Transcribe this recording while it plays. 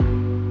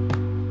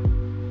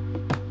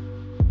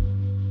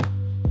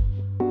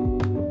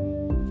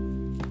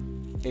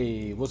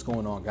What's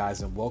going on,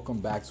 guys, and welcome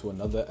back to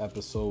another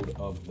episode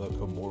of the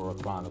Kimura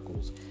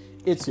Chronicles.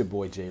 It's your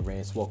boy Jay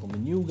Rance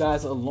welcoming you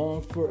guys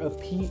along for a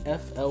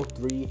PFL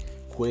 3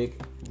 quick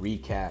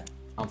recap.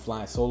 I'm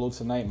flying solo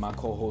tonight. My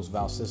co-host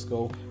Val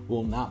Cisco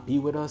will not be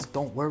with us.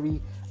 Don't worry,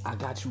 I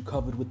got you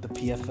covered with the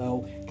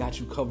PFL, got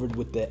you covered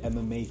with the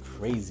MMA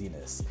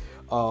craziness.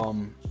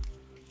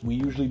 We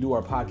usually do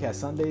our podcast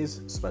Sundays,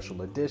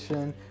 special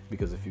edition,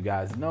 because if you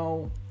guys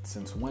know,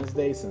 since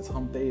Wednesday, since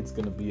Hump Day, it's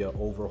going to be an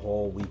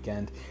overhaul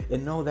weekend.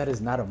 And no, that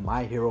is not a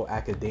My Hero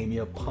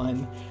Academia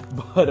pun,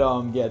 but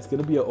it's going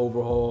to be an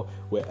overhaul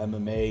with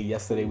MMA.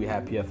 Yesterday we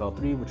had PFL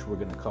 3, which we're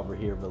going to cover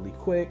here really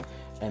quick.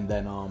 And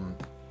then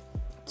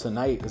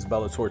tonight is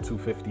Bellator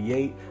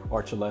 258,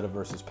 Archuleta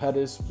versus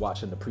Pettis.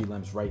 Watching the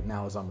prelims right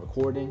now as I'm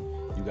recording.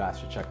 You guys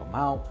should check them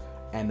out.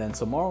 And then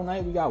tomorrow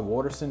night, we got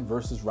Waterson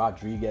versus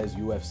Rodriguez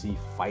UFC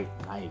Fight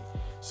Night.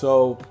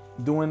 So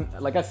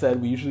like I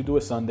said, we usually do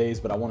it Sundays,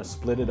 but I want to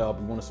split it up.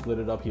 We want to split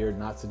it up here,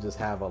 not to just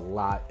have a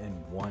lot in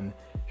one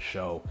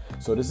show.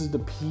 So this is the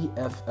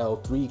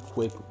PFL 3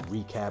 quick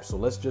recap. So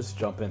let's just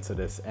jump into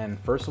this. And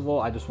first of all,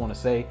 I just want to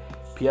say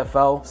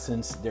PFL,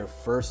 since their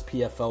first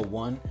PFL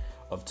 1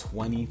 of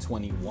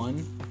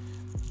 2021,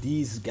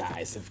 these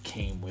guys have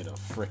came with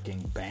a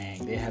freaking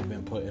bang. They have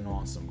been putting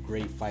on some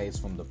great fights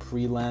from the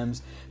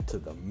prelims to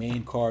the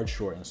main card,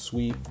 short and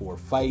sweet, 4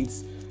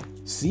 fights.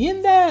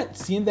 Seeing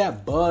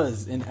that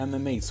buzz in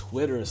MMA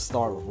Twitter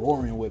start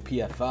roaring with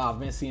PFL. I've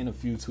been seeing a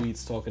few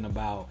tweets talking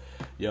about,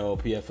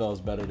 PFL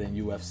is better than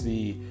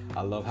UFC.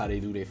 I love how they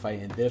do their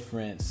fighting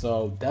different.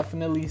 So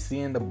definitely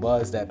seeing the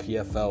buzz that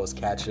PFL is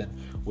catching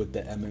with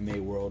the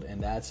MMA world,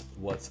 and that's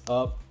what's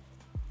up.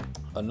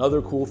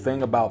 Another cool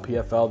thing about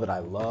PFL that I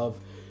love,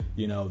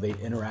 they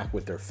interact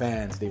with their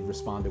fans. They've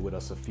responded with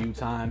us a few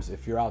times.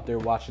 If you're out there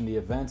watching the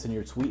events and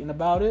you're tweeting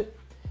about it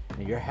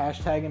and you're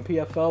hashtagging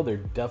PFL, they're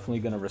definitely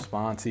going to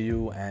respond to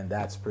you, and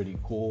that's pretty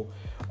cool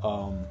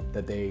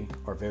that they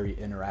are very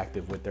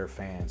interactive with their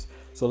fans.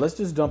 So let's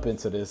just jump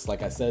into this.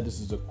 Like I said, this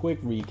is a quick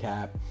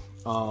recap.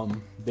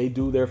 They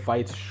do their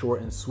fights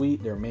short and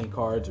sweet. Their main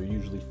cards are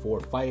usually 4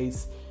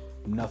 fights.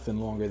 Nothing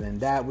longer than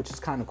that, which is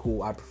kind of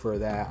cool. I prefer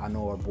that. I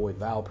know our boy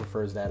Val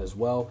prefers that as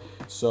well.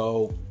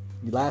 So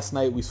last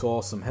night we saw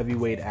some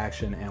heavyweight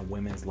action and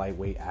women's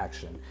lightweight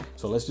action.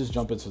 So let's just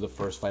jump into the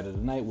first fight of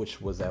the night,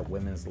 which was at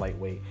women's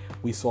lightweight.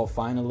 We saw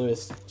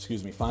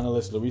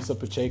finalist Larissa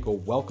Pacheco.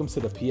 Welcome to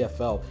the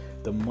PFL.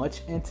 The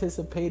much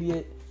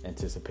anticipated,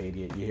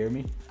 you hear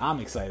me?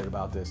 I'm excited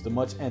about this. The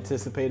much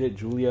anticipated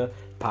Julia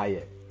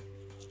Payet.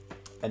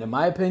 And in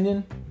my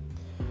opinion,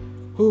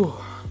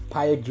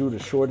 Payet drew the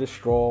shortest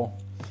straw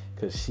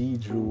because she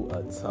drew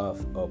a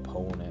tough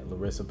opponent.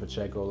 Larissa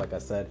Pacheco, like I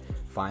said,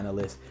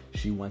 finalist.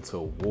 She went to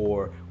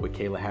war with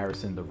Kayla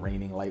Harrison, the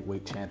reigning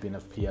lightweight champion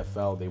of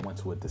PFL. They went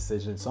to a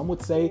decision. Some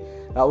would say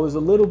that was a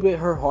little bit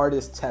her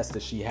hardest test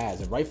that she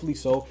has, and rightfully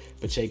so.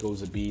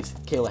 Pacheco's a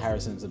beast. Kayla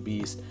Harrison's a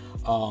beast.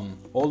 All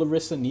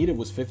Larissa needed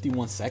was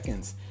 51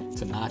 seconds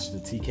to notch the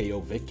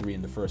TKO victory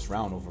in the first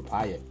round over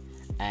Payet.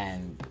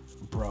 And,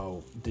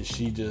 bro, did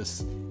she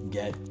just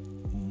get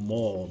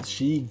mauled?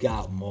 She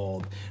got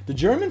mauled. The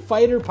German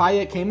fighter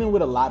Payet came in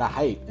with a lot of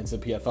hype into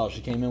PFL.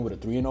 She came in with a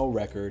 3-0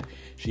 record.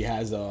 She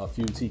has a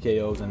few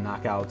TKOs and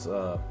knockouts,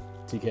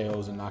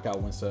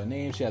 knockout wins to her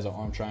name. She has an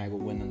arm triangle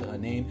win under her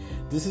name.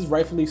 This is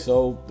rightfully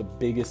so the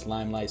biggest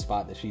limelight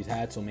spot that she's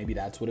had, so maybe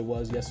that's what it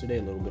was yesterday.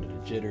 A little bit of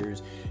the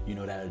jitters,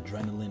 that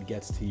adrenaline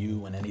gets to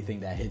you, and anything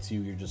that hits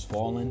you, you're just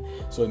falling.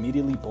 So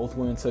immediately both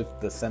women took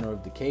the center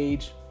of the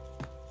cage.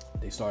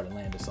 They started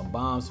landing some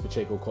bombs.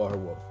 Pacheco caught her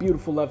with a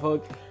beautiful left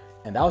hook.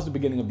 And that was the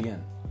beginning of the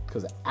end,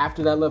 because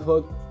after that left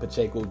hook,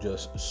 Pacheco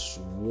just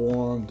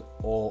swarmed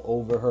all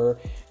over her,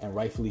 and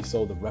rightfully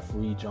so. The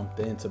referee jumped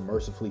in to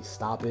mercifully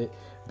stop it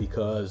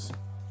because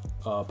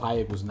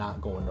Payet was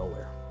not going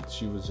nowhere.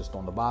 She was just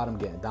on the bottom,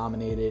 getting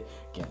dominated,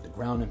 getting the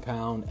ground and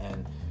pound,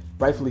 and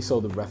rightfully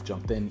so, the ref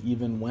jumped in.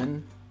 Even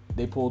when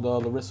they pulled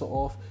Larissa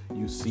off,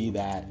 you see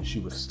that she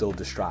was still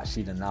distraught.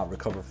 She did not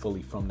recover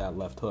fully from that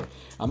left hook.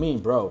 I mean,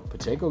 bro,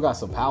 Pacheco got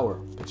some power.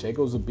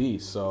 Pacheco's a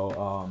beast.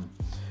 So,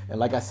 and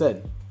like I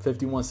said,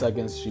 51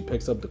 seconds, she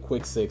picks up the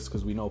quick 6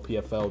 because we know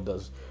PFL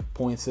does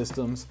point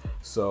systems.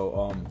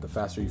 So the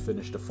faster you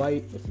finish the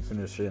fight, if you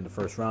finish it in the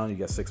first round, you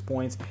get 6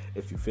 points.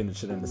 If you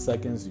finish it in the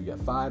seconds, you get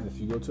 5. If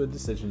you go to a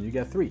decision, you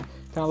get 3. Kind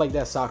of like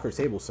that soccer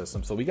table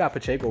system. So we got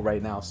Pacheco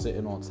right now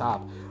sitting on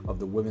top of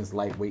the women's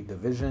lightweight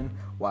division,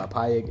 while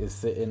Payet is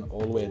sitting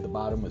all the way at the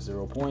bottom with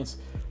 0 points.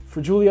 For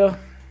Julia,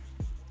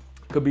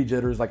 could be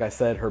jitters. Like I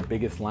said, her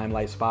biggest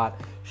limelight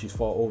spot. She's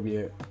fought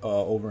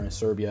over in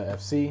Serbia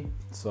FC.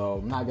 So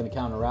I'm not going to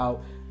count her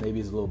out. Maybe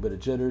it's a little bit of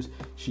jitters.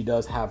 She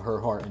does have her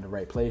heart in the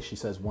right place. She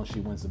says once she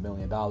wins $1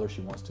 million,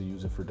 she wants to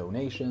use it for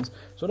donations.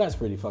 So that's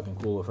pretty fucking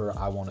cool of her.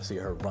 I want to see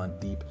her run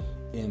deep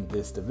in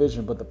this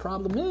division. But the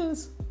problem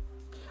is,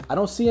 I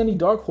don't see any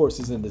dark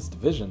horses in this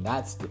division.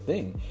 That's the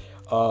thing.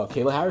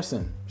 Kayla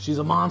Harrison, she's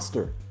a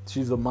monster. She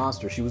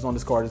was on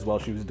this card as well.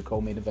 She was the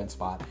co-main event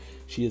spot.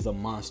 She is a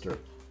monster.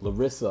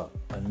 Larissa,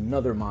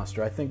 another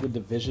monster. I think the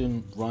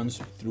division runs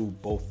through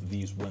both of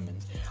these women.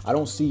 I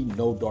don't see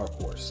no dark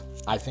horse.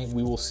 I think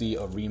we will see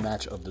a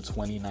rematch of the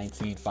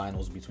 2019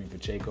 finals between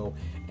Pacheco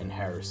and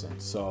Harrison.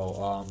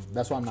 So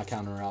that's why I'm not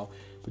counting her out.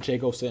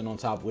 Pacheco sitting on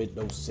top with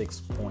those 6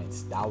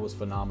 points. That was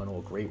phenomenal.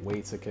 A great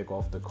way to kick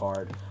off the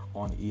card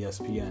on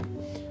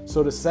ESPN.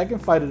 So the second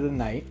fight of the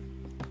night,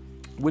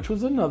 which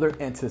was another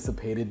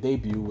anticipated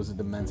debut, was at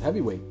the men's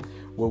heavyweight,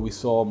 where we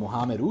saw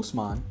Muhammad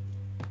Usman,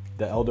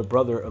 the elder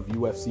brother of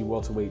UFC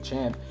welterweight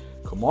champ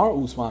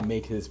Kamaru Usman,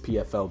 make his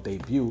PFL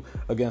debut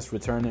against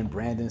returning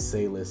Brandon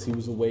Salas. He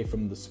was away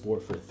from the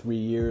sport for 3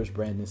 years.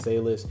 Brandon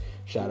Salas,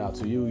 shout out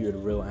to you. You're the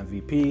real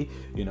MVP.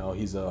 You know,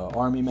 he's an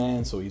army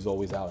man, so he's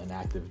always out in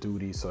active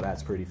duty. So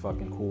that's pretty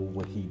fucking cool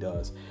what he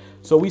does.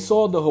 So we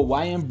saw the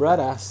Hawaiian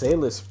brother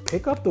Salas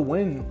pick up the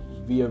win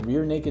via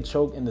rear naked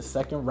choke in the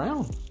second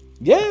round.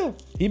 Yeah,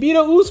 he beat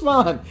a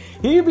Usman.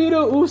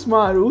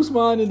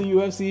 Usman in the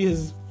UFC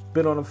has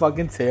been on a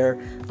fucking tear.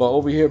 But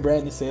over here,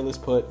 Brandon Salas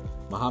put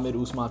Muhammad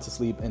Usman to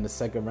sleep in the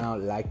second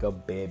round like a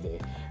baby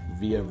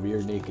via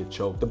rear naked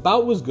choke. The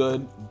bout was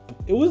good.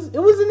 It was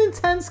an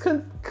intense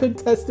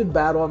contested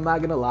battle. I'm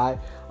not gonna lie.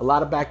 A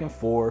lot of back and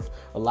forth,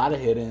 a lot of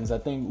hit-ins. I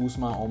think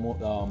Usman almost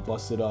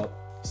busted up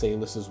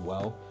Salas as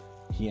well.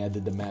 He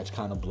ended the match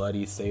kind of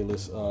bloody.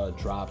 Salas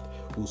dropped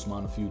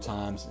Usman a few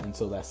times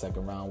until that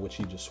second round, which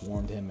he just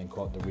swarmed him and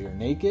caught the rear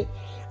naked.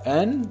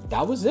 And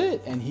that was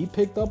it. And he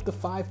picked up the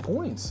 5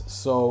 points.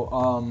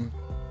 So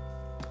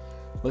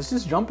let's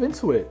just jump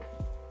into it.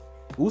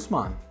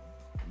 Usman,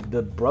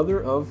 the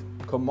brother of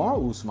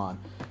Kamaru Usman.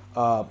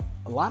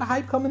 A lot of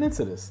hype coming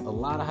into this.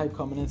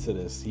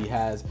 He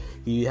has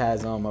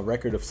a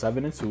record of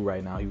 7-2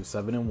 right now. He was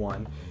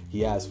 7-1.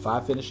 He has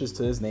 5 finishes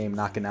to his name,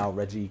 knocking out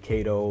Reggie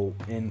Cato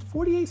in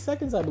 48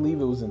 seconds, I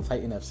believe it was in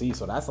Titan FC.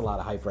 So that's a lot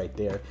of hype right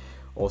there.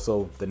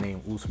 Also, the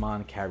name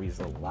Usman carries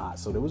a lot.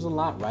 So there was a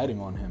lot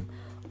riding on him.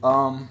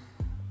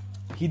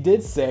 He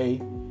did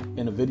say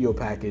in a video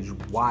package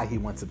why he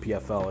went to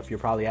PFL. If you're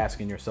probably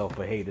asking yourself,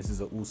 but hey, this is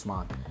a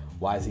Usman,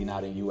 why is he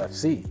not in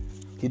UFC?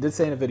 He did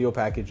say in a video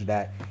package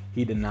that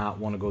he did not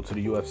want to go to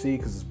the UFC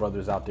because his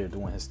brother's out there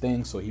doing his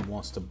thing, so he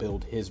wants to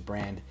build his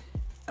brand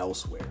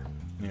elsewhere.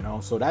 You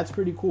know, so that's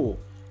pretty cool.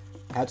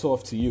 Hats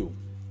off to you.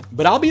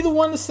 But I'll be the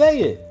one to say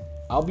it.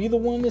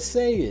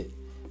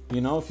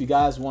 You know, if you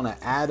guys want to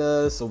add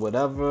us or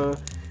whatever,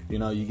 you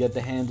know, you get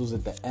the handles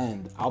at the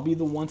end. I'll be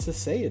the one to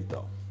say it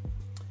though.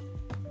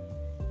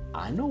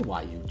 I know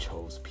why you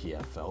chose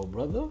PFL,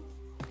 brother.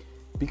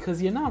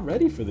 Because you're not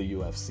ready for the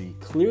UFC.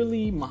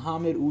 Clearly,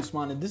 Muhammad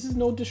Usman, and this is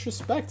no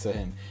disrespect to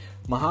him,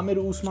 Muhammad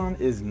Usman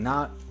is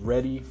not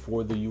ready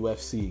for the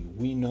UFC.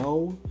 We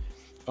know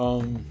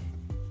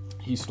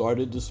he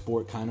started the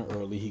sport kind of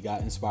early. He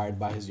got inspired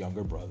by his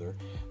younger brother.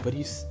 But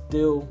he's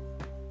still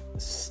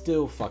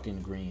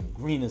fucking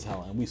green as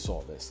hell. And we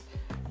saw this.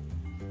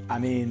 I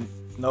mean,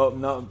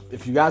 no.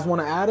 If you guys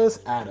want to add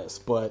us.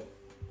 But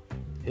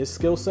his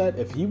skill set,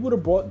 if he would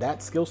have brought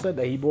that skill set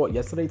that he brought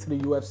yesterday to the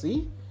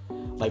UFC,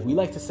 like we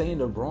like to say in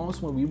the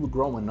Bronx when we were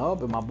growing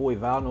up, and my boy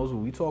Val knows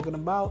what we talking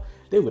about,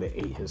 they would have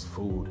ate his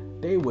food.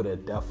 They would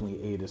have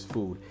definitely ate his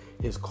food.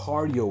 His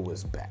cardio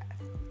was bad.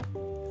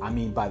 I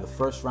mean, by the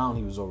first round,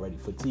 he was already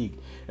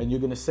fatigued. And you're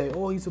going to say,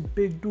 oh, he's a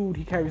big dude.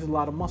 He carries a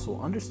lot of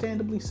muscle.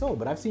 Understandably so.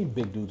 But I've seen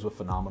big dudes with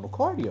phenomenal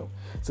cardio.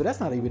 So that's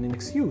not even an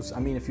excuse. I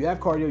mean, if you have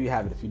cardio, you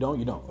have it. If you don't,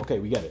 you don't. Okay,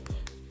 we get it.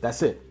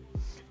 That's it.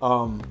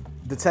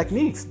 The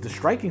techniques, the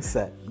striking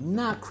set,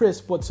 not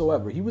crisp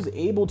whatsoever. He was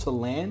able to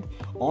land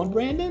on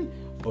Brandon,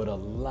 but a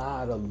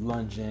lot of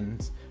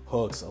lungings,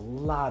 hooks, a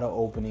lot of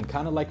opening,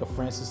 kind of like a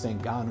Francis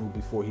Ngannou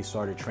before he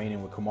started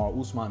training with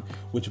Kamaru Usman,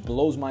 which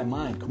blows my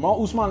mind.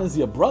 Kamaru Usman is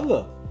your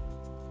brother.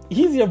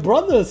 He's your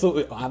brother,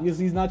 so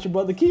obviously he's not your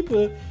brother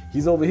keeper.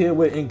 He's over here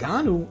with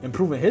Ngannou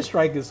improving his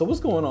striking. So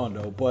what's going on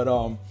though?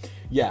 But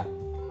yeah,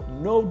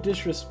 no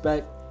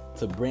disrespect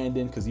to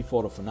Brandon because he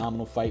fought a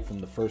phenomenal fight from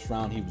the first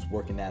round. He was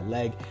working that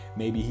leg.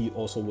 Maybe he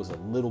also was a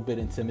little bit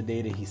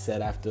intimidated. He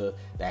said after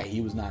that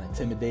he was not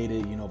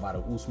intimidated, you know, by the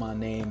Usman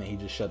name, and he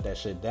just shut that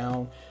shit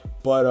down.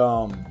 But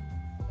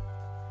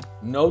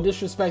no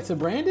disrespect to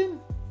Brandon.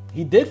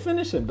 He did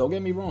finish him. Don't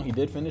get me wrong. He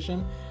did finish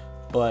him.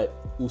 But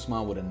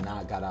Usman would have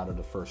not got out of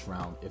the first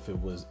round if it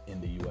was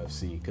in the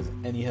UFC. Because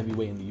any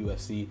heavyweight in the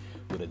UFC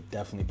would have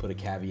definitely put a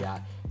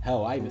caveat.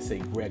 Hell, I even say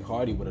Greg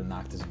Hardy would have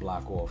knocked his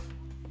block off.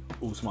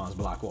 Usman's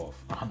block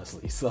off,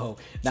 honestly. So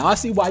now I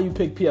see why you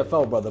picked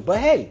PFL, brother. But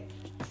hey,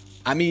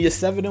 I mean, you're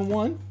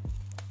 7-1.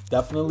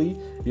 Definitely,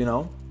 you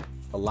know,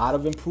 a lot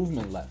of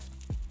improvement left.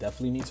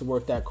 Definitely need to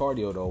work that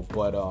cardio though.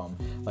 But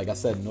like I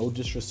said, no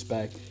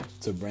disrespect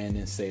to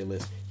Brandon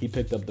Salas. He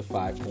picked up the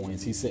 5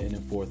 points. He's sitting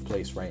in 4th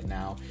place right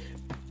now.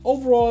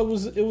 Overall,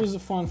 it was a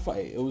fun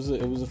fight. It was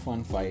a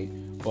fun fight.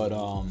 But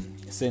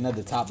sitting at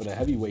the top of the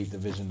heavyweight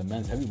division, the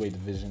men's heavyweight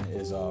division,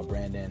 is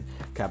Bruno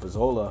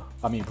Capozola,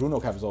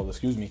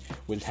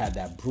 which had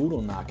that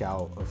brutal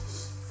knockout of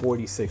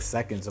 46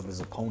 seconds of his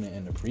opponent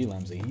in the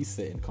prelims, and he's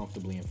sitting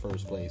comfortably in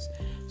 1st place.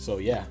 So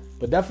yeah,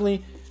 but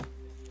definitely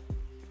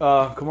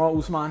Kamaru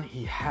Usman,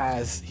 he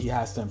has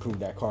to improve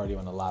that cardio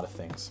and a lot of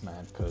things,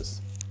 man,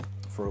 because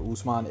for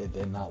Usman, it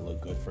did not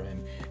look good for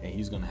him, and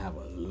he's going to have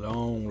a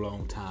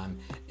long time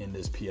in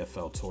this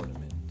PFL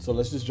tournament. So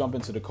let's just jump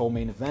into the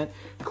co-main event.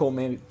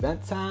 Co-main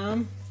event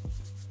time.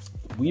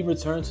 We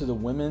return to the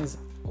women's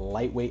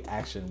lightweight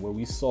action, where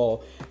we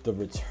saw the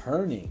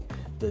returning,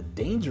 the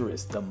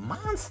dangerous, the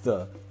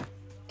monster,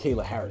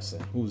 Kayla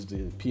Harrison, who's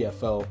the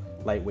PFL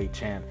lightweight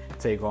champ,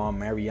 take on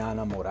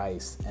Mariana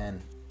Moraes.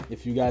 And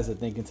if you guys are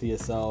thinking to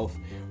yourself,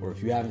 or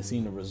if you haven't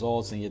seen the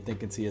results and you're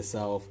thinking to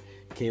yourself,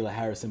 Kayla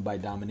Harrison by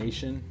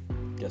domination,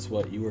 guess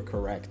what? You were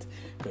correct,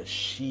 because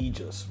she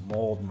just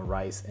mauled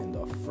Moraes in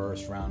the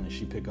first round, and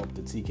she picked up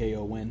the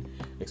TKO win.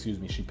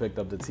 She picked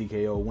up the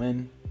TKO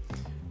win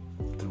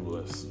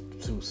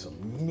through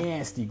some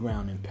nasty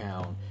ground and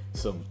pound,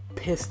 some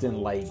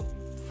piston-like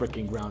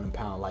freaking ground and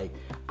pound. Like,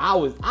 I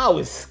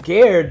was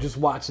scared just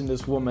watching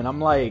this woman. I'm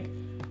like,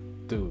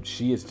 dude,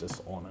 she is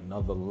just on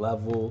another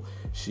level.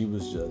 She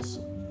was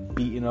just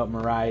beating up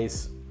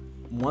Moraes.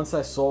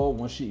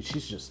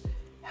 She's just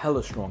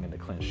hella strong in the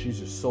clinch. She's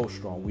just so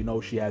strong. We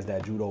know she has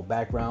that judo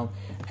background,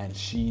 and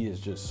she is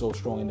just so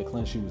strong in the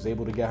clinch. She was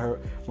able to get her.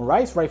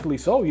 Moraes, rightfully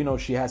so. You know,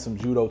 she has some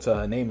judo to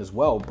her name as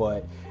well,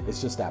 but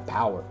it's just that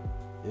power.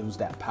 It was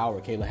that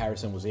power. Kayla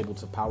Harrison was able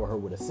to power her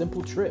with a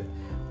simple trip.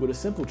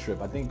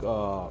 I think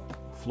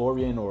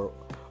Florian or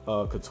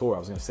Couture, I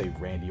was going to say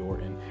Randy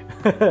Orton.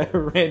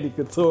 Randy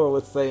Couture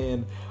was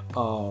saying,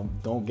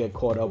 don't get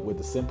caught up with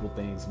the simple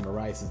things.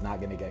 Moraes is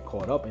not going to get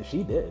caught up, and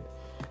she did.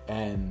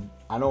 And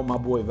I know my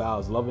boy Val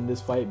is loving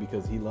this fight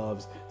because he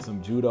loves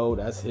some judo.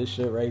 That's his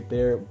shit right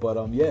there. But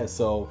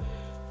so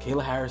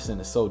Kayla Harrison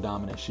is so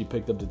dominant. She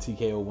picked up the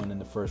TKO win in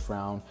the first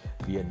round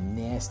via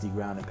nasty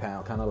ground and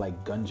pound, kind of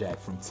like Gunjack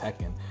from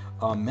Tekken.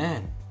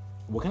 Man,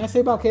 what can I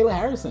say about Kayla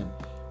Harrison?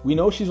 We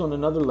know she's on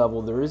another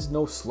level. There is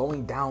no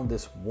slowing down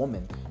this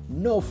woman.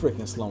 No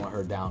freaking slowing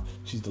her down.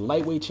 She's the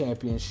lightweight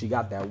champion. She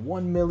got that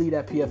 1 milli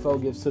that PFL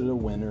gives to the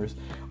winners.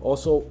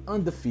 Also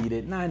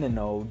undefeated,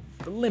 9-0,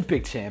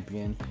 Olympic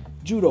champion,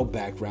 judo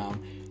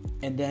background.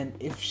 And then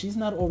if she's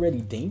not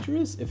already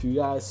dangerous, if you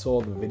guys saw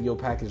the video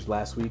package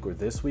last week or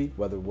this week,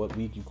 what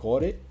week you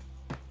caught it,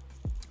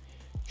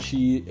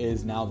 she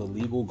is now the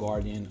legal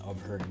guardian of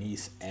her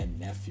niece and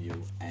nephew,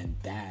 and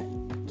that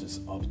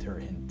just upped her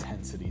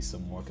intensity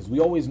some more, because we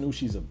always knew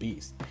she's a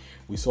beast.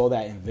 We saw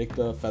that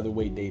Invicta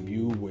featherweight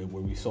debut where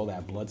we saw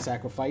that blood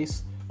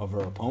sacrifice of her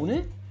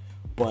opponent,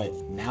 but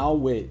now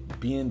with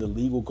being the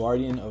legal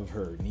guardian of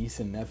her niece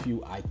and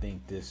nephew, I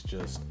think this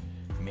just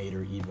made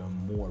her even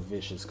more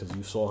vicious, because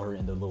you saw her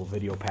in the little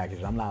video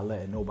package. I'm not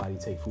letting nobody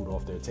take food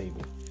off their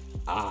table.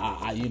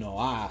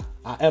 I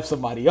F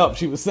somebody up,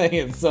 she was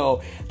saying.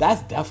 So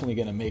that's definitely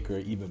going to make her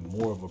even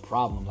more of a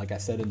problem. Like I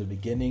said in the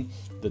beginning,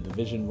 the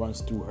division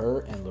runs through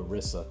her and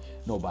Larissa,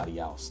 nobody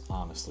else,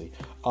 honestly.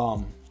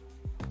 But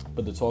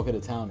the talk of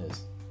the town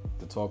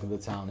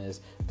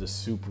is the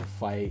super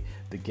fight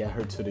to get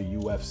her to the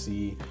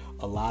UFC.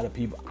 A lot of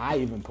people,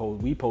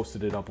 we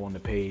posted it up on the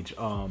page.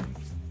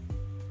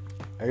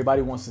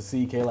 Everybody wants to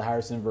see Kayla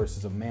Harrison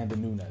versus Amanda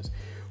Nunes.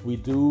 We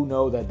do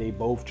know that they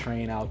both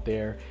train out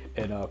there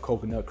in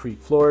Coconut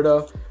Creek,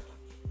 Florida.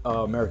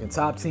 American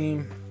Top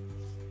Team.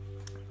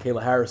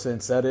 Kayla Harrison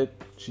said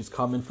it. She's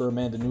coming for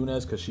Amanda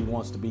Nunes because she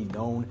wants to be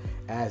known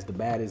as the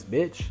baddest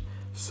bitch.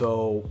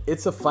 So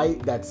it's a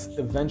fight that's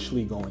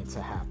eventually going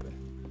to happen.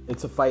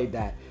 It's a fight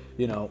that,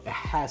 it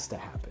has to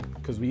happen.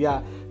 Because we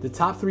got the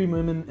top 3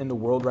 women in the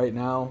world right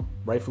now,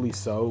 rightfully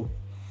so.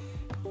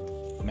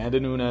 Amanda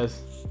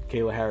Nunes,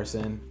 Kayla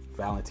Harrison,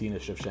 Valentina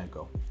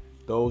Shevchenko.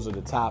 Those are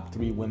the top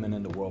 3 women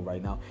in the world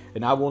right now.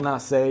 And I will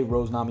not say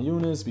Rose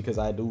Namajunas, because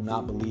I do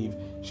not believe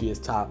she is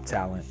top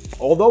talent.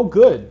 Although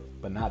good,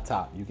 but not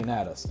top. You can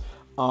add us.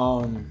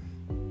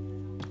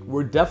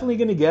 We're definitely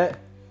going to get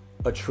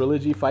a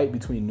trilogy fight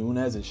between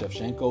Nunes and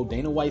Shevchenko.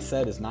 Dana White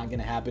said it's not going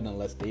to happen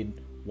unless they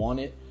want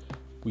it.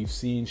 We've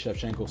seen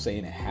Shevchenko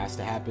saying it has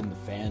to happen. The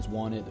fans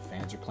want it. The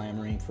fans are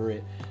clamoring for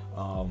it.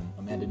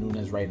 Amanda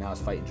Nunes right now is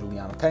fighting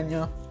Juliana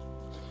Pena.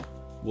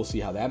 We'll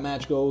see how that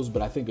match goes,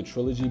 but I think a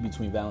trilogy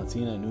between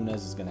Valentina and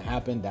Nunes is going to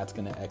happen. That's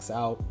going to X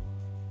out.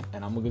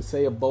 And I'm going to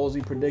say a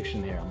ballsy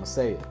prediction here. I'm going to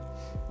say it.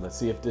 Let's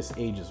see if this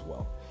ages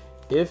well.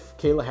 If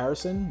Kayla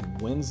Harrison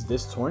wins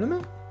this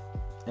tournament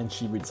and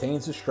she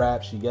retains the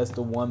strap, she gets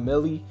the 1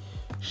 milli,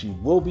 she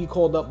will be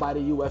called up by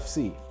the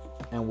UFC.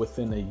 And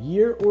within a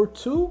year or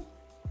 2,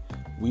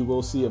 we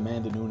will see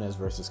Amanda Nunes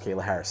versus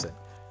Kayla Harrison.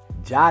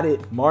 Jot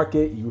it, mark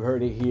it. You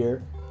heard it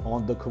here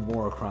on the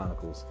Kimura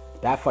Chronicles.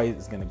 That fight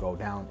is going to go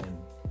down, and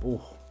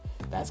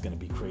that's going to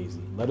be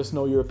crazy. Let us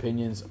know your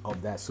opinions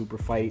of that super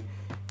fight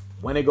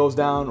when it goes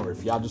down, or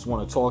if y'all just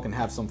want to talk and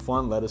have some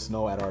fun, let us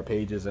know at our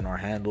pages and our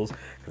handles,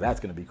 because that's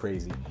going to be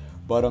crazy.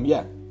 But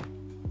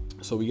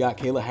so we got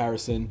Kayla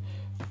Harrison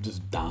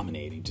just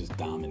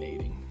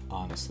dominating,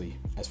 honestly.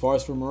 As far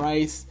as for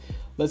Moraes,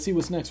 let's see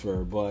what's next for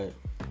her, but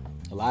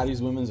A lot of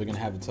these women are going to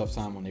have a tough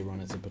time when they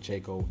run into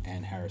Pacheco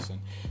and Harrison.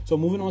 So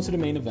moving on to the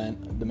main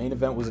event. The main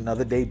event was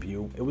another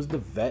debut. It was the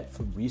vet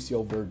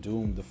Fabricio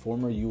Verdum, the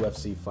former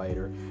UFC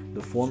fighter,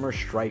 the former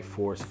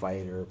Strikeforce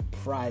fighter,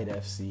 Pride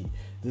FC.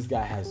 This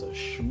guy has a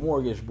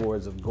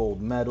smorgasbord of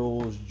gold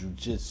medals,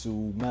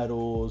 jiu-jitsu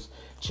medals,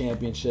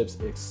 championships,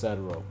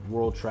 etc.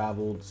 World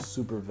traveled,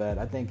 super vet.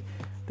 I think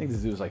this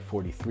dude was like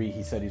 43.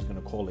 He said he's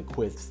going to call it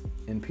quits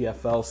in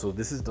PFL. So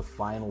this is the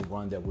final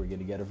run that we're going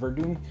to get of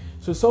Verdum.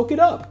 So soak it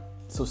up.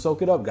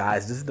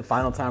 Guys. This is the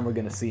final time we're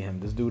going to see him.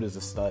 This dude is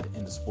a stud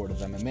in the sport of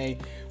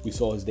MMA. We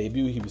saw his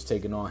debut. He was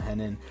taking on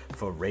Renan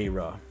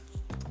Ferreira.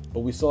 But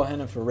we saw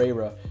Renan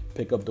Ferreira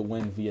pick up the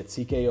win via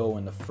TKO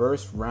in the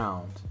first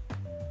round,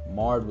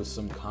 marred with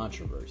some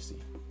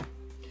controversy.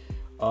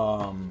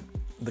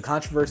 The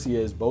controversy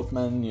is both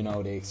men,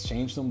 they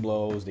exchange some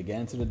blows. They get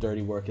into the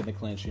dirty work in the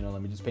clinch.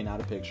 Let me just paint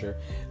out a picture.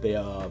 They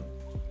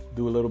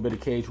do a little bit of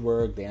cage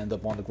work. They end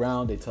up on the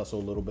ground. They tussle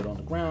a little bit on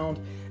the ground.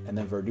 And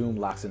then Verdum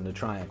locks in the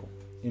triangle.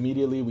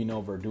 Immediately, we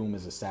know Verdum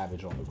is a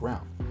savage on the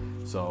ground.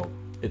 So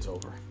it's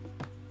over.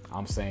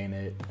 I'm saying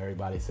it.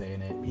 Everybody's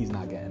saying it. He's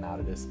not getting out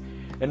of this.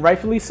 And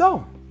rightfully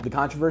so. The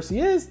controversy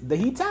is that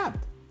he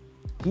tapped.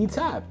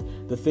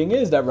 The thing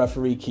is that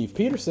referee Keith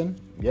Peterson,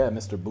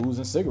 Mr. Booze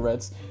and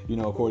Cigarettes,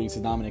 according to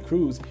Dominic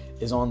Cruz,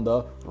 is on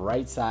the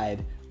right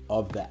side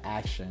of the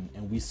action.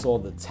 And we saw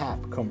the tap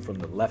come from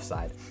the left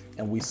side.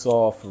 And we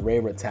saw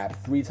Ferreira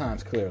tap 3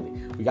 times clearly.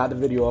 We got the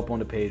video up on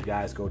the page,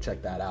 guys. Go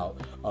check that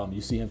out.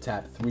 You see him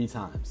tap 3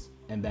 times.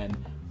 And then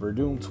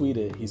Verdum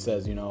tweeted, he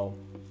says,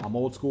 I'm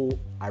old school.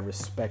 I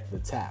respect the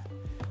tap.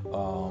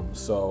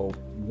 So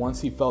once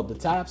he felt the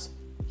taps,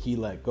 he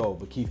let go.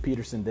 But Keith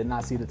Peterson did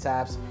not see the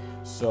taps.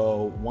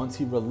 So once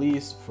he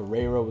released,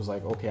 Ferreira was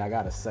like, okay, I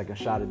got a second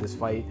shot at this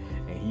fight.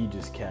 And he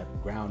just kept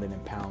grounding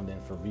and pounding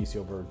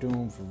Fabricio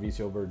Verdum.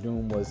 Fabricio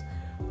Verdum was,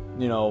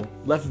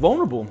 left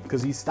vulnerable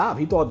because he stopped.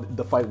 He thought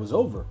the fight was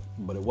over,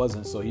 but it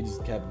wasn't. So he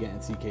just kept getting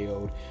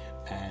TKO'd.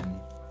 And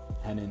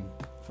Renan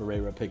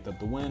Ferreira picked up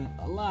the win.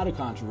 A lot of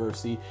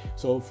controversy.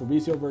 So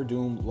Fabricio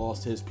Verdum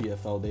lost his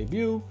PFL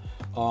debut,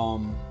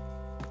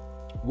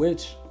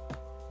 which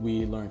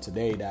we learned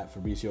today that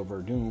Fabricio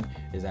Verdum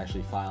is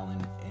actually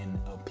filing an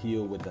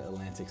appeal with the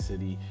Atlantic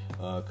City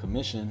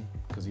Commission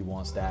because he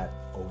wants that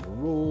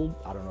overruled.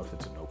 I don't know if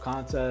it's a no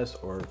contest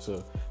or it's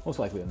most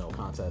likely a no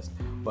contest.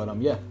 But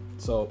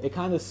so it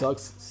kind of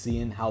sucks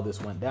seeing how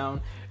this went down.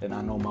 And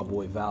I know my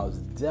boy Val is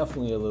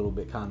definitely a little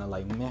bit kind of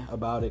like meh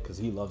about it because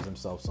he loves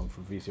himself some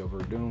Fabricio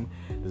Verdum.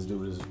 This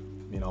dude has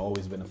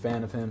always been a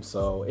fan of him.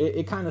 So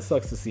it kind of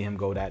sucks to see him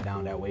go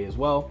down that way as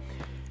well.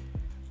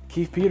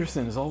 Keith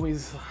Peterson is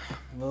always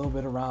a little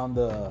bit around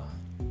the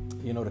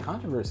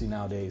controversy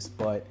nowadays,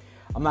 but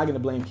I'm not going to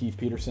blame Keith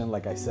Peterson.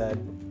 Like I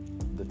said,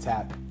 the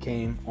tap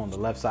came on the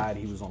left side.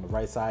 He was on the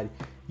right side.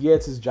 Yeah,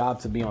 it's his job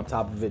to be on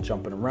top of it,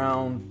 jumping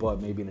around,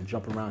 but maybe in a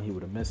jump around, he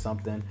would have missed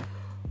something.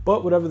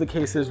 But whatever the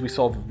case is, we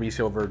saw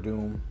Fabricio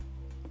Verdum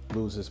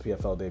lose his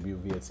PFL debut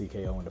via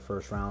TKO in the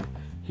first round.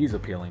 He's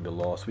appealing the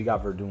loss. We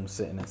got Verdum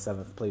sitting in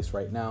 7th place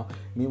right now.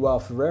 Meanwhile,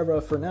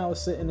 Ferreira for now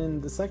is sitting in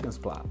the second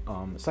spot.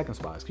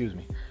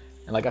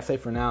 And like I say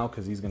for now,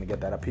 because he's going to get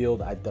that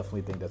appealed, I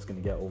definitely think that's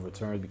going to get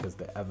overturned because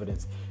the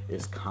evidence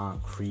is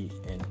concrete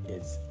and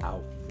it's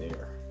out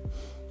there.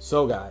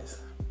 So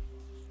guys,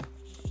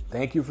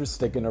 thank you for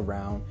sticking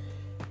around.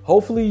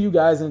 Hopefully you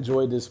guys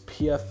enjoyed this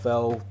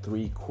PFL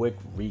 3 quick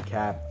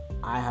recap.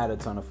 I had a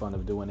ton of fun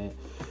of doing it.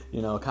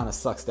 It kind of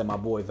sucks that my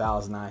boy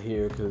Val's not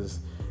here because,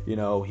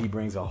 he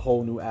brings a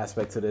whole new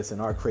aspect to this and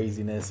our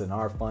craziness and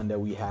our fun that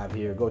we have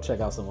here. Go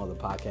check out some other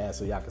podcasts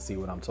so y'all can see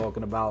what I'm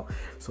talking about.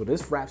 So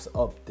this wraps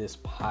up this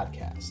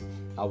podcast.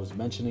 I was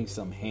mentioning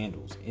some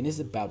handles, and it's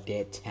about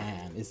that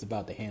time. It's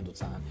about the handle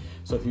time.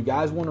 So if you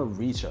guys want to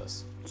reach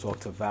us, talk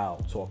to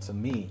Val, talk to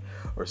me,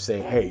 or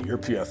say, hey, your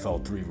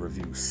PFL 3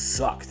 review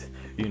sucked,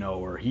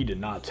 or he did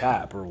not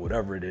tap, or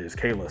whatever it is.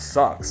 Kayla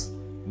sucks.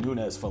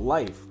 Nunes for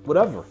life,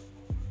 whatever.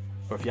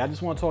 Or if y'all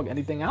just want to talk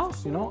anything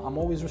else, I'm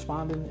always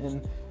responding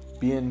and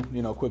being,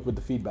 quick with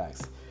the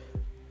feedbacks.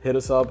 Hit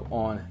us up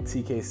on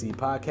TKC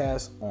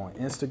Podcast on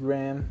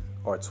Instagram.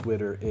 Our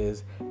Twitter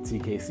is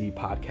TKC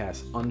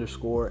Podcast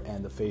 _,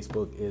 and the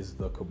Facebook is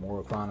the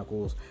Kimura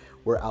Chronicles.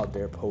 We're out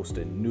there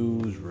posting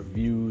news,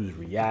 reviews,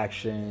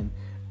 reaction,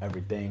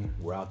 everything.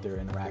 We're out there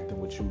interacting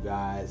with you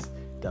guys.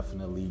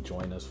 Definitely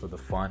join us for the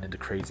fun and the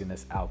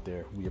craziness out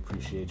there. We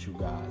appreciate you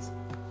guys.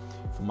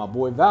 For my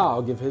boy Val,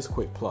 I'll give his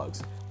quick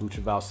plugs. Lucha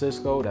Val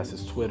Cisco, that's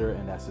his Twitter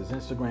and that's his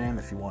Instagram.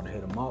 If you want to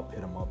hit him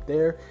up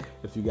there.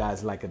 If you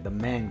guys like the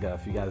manga,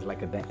 if you guys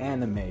like the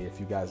anime, if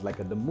you guys like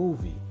the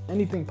movie,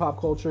 anything pop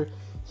culture,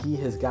 he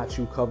has got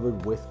you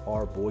covered with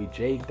our boy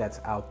Jake. That's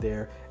out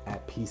there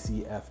at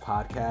PCF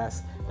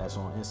Podcast. That's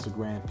on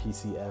Instagram,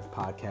 PCF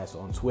Podcast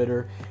on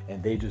Twitter.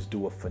 And they just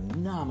do a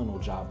phenomenal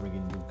job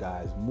bringing you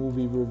guys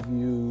movie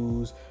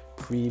reviews,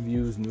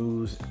 previews,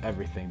 news,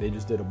 everything. They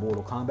just did a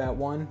Mortal Kombat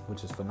one,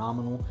 which is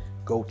phenomenal.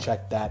 Go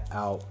check that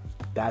out.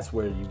 That's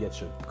where you get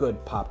your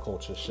good pop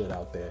culture shit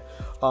out there.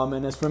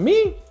 And as for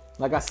me,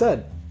 like I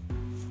said,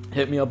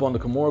 hit me up on the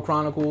Kimura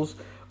Chronicles.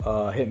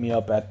 Hit me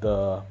up at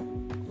the...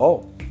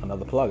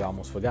 another plug. I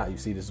almost forgot. You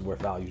see, this is where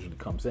Val usually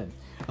comes in.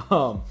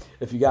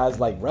 If you guys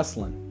like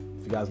wrestling,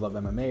 if you guys love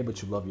MMA,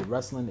 but you love your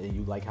wrestling and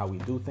you like how we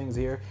do things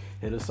here,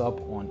 hit us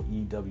up on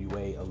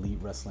EWA Elite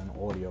Wrestling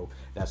Audio.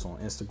 That's on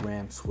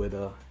Instagram,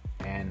 Twitter,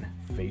 and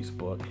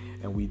Facebook.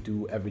 And we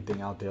do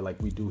everything out there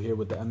like we do here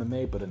with the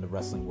MMA, but in the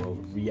wrestling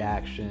world.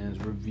 Reactions,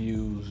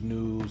 reviews,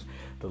 news.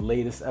 The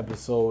latest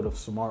episode of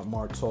Smart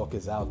Mark Talk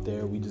is out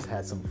there. We just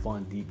had some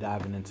fun deep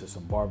diving into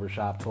some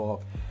barbershop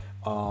talk.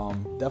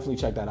 Definitely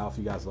check that out if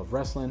you guys love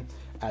wrestling.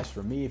 As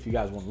for me, if you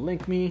guys want to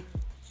link me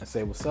and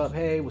say what's up,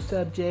 hey, what's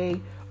up, Jay,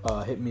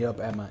 hit me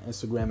up at my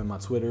Instagram and my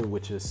Twitter,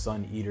 which is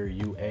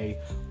SunEaterUA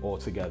all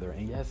together.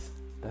 And yes,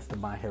 that's the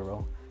My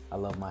Hero. I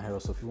love My Hero,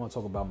 so if you want to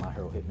talk about My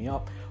Hero, hit me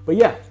up. But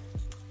yeah,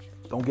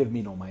 don't give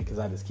me no mic because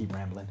I just keep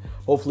rambling.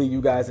 Hopefully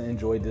you guys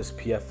enjoyed this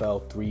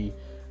PFL 3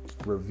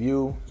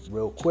 review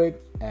real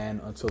quick, and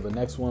until the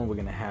next one, we're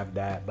gonna have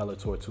that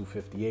Bellator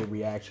 258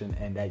 reaction,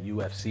 and that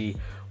UFC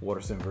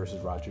Waterson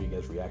versus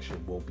Rodriguez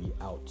reaction will be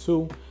out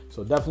too.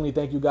 So definitely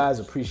thank you guys,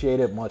 appreciate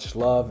it, much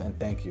love, and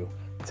thank you.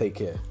 Take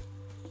care.